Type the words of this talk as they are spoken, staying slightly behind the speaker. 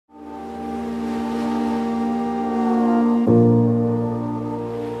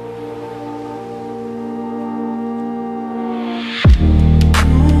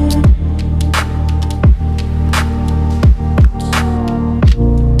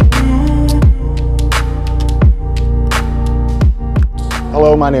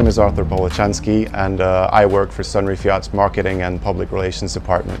Hello, my name is Arthur Polachanski and I work for Sunreef Yachts Marketing and Public Relations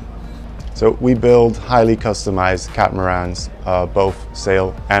Department. So we build highly customized catamarans, both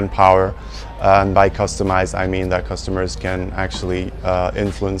sail and power. And by customized, I mean that customers can actually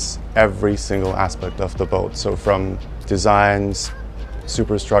influence every single aspect of the boat. So from designs,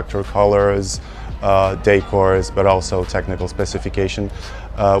 superstructure, colors, decors, but also technical specification.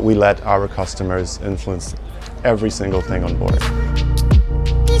 We let our customers influence every single thing on board.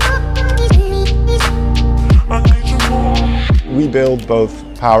 We build both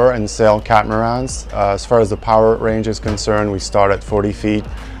power and sail catamarans. As far as the power range is concerned, we start at 40 feet,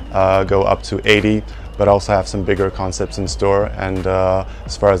 go up to 80, but also have some bigger concepts in store. And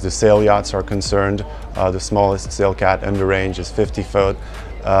as far as the sail yachts are concerned, the smallest sail cat in the range is 50 foot,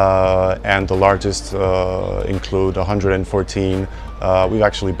 and the largest include 114. We've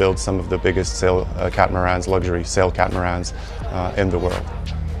actually built some of the biggest sail catamarans, luxury sail catamarans in the world.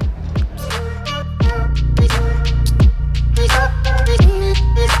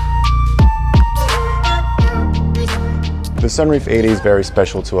 The Sunreef 80 is very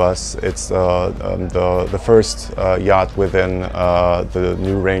special to us. It's the first yacht within the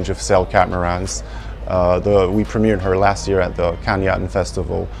new range of sail catamarans. We premiered her last year at the Cannes Yacht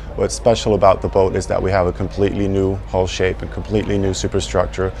Festival. What's special about the boat is that we have a completely new hull shape, a completely new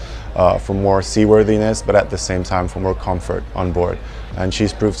superstructure for more seaworthiness, but at the same time for more comfort on board. And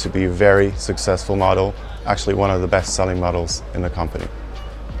she's proved to be a very successful model, actually one of the best-selling models in the company.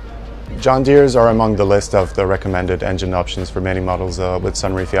 John Deere's are among the list of the recommended engine options for many models with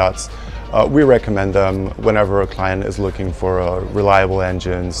Sunreef Yachts. We recommend them whenever a client is looking for reliable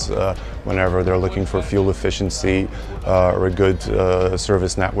engines, whenever they're looking for fuel efficiency or a good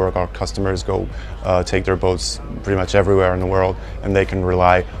service network. Our customers go take their boats pretty much everywhere in the world, and they can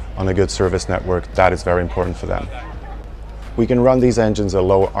rely on a good service network. That is very important for them. We can run these engines at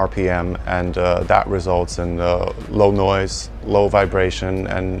low RPM, and that results in low noise, low vibration,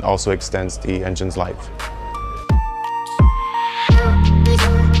 and also extends the engine's life.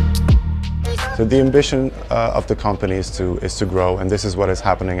 So the ambition of the company is to grow, and this is what is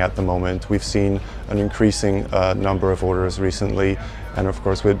happening at the moment. We've seen an increasing number of orders recently, and of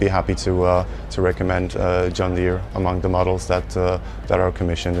course we'd be happy to recommend John Deere among the models that are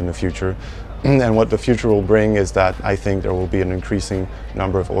commissioned in the future. And what the future will bring is that I think there will be an increasing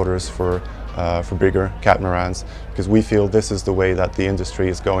number of orders for bigger catamarans, because we feel this is the way that the industry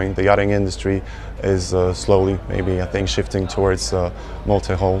is going. The yachting industry is slowly, maybe I think, shifting towards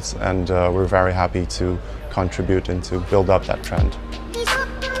multi-hulls, and we're very happy to contribute and to build up that trend.